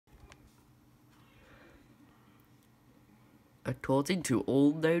According to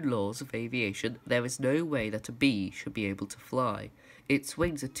all known laws of aviation, there is no way that a bee should be able to fly. Its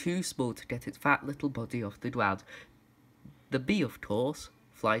wings are too small to get its fat little body off the ground. The bee, of course,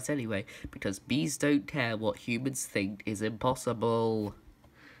 flies anyway, because bees don't care what humans think is impossible.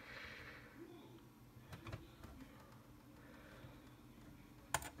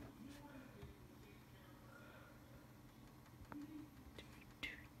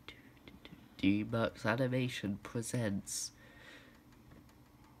 DreamWorks Animation presents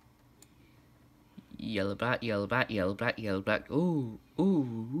yellow, black, yellow, black, yellow, black, yellow, black. Ooh,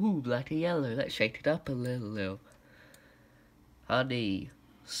 black and yellow. Let's shake it up a little. Honey,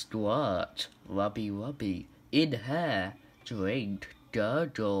 squirt, rubby, rubby. In hair, drink,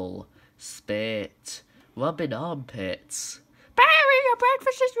 gurgle, spit, rub in armpits. Barry, your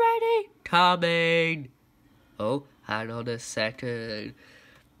breakfast is ready. Coming. Oh, hang on a second.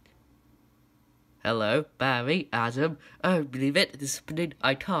 Hello, Barry, Adam. Oh, believe it, this is happening.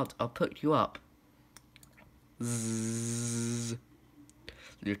 I can't. I'll put you up. Zzz.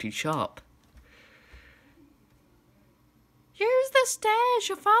 Looking sharp. Use the stairs.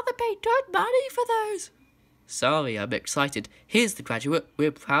 Your father paid good money for those. Sorry, I'm excited. Here's the graduate.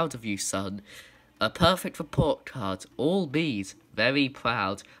 We're proud of you, son. A perfect report card. All B's. Very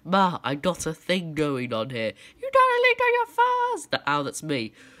proud. Ma, I got a thing going on here. You totally got your furs. Oh, that's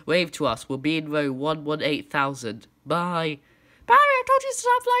me. Wave to us. We'll be in row 118,000. Bye. Barry, I told you to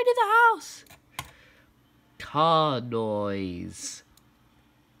stop flying in the house. Car noise.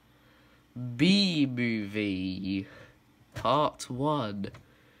 Bee movie. Part 1.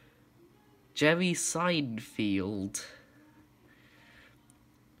 Jerry Seinfeld.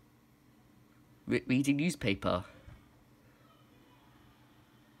 Reading newspaper.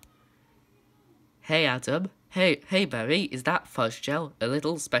 Hey Adam. Hey Barry, is that fuzz gel? A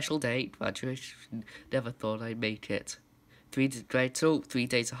little special day, graduation. Never thought I'd make it. 3 days of grade school, 3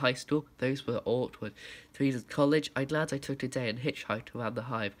 days of high school, those were awkward. 3 days of college, I'm glad I took a day and hitchhiked around the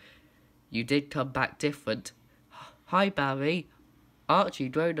hive. You did come back different. Hi Barry. Archie,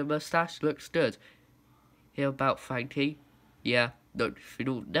 growing a moustache looks good. Hear about Frankie? Yeah, no,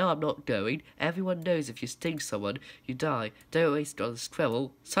 I'm not going. Everyone knows if you sting someone, you die. Don't waste on a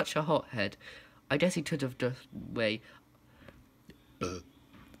squirrel. Such a hothead. I guess he could have done way.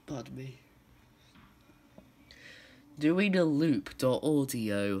 Pardon me. Doing a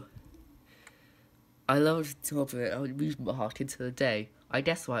loop.audio. I love the top of it. I would move my heart into the day. I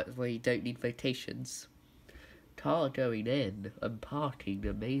guess why you don't need vacations. Car going in and parking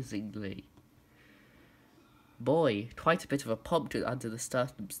amazingly. Boy, quite a bit of a pomp under the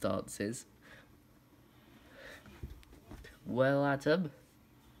circumstances. Well, Adam.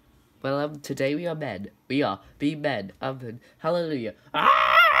 Well, today we are men. We are. Be men. Amen. Hallelujah. Ah!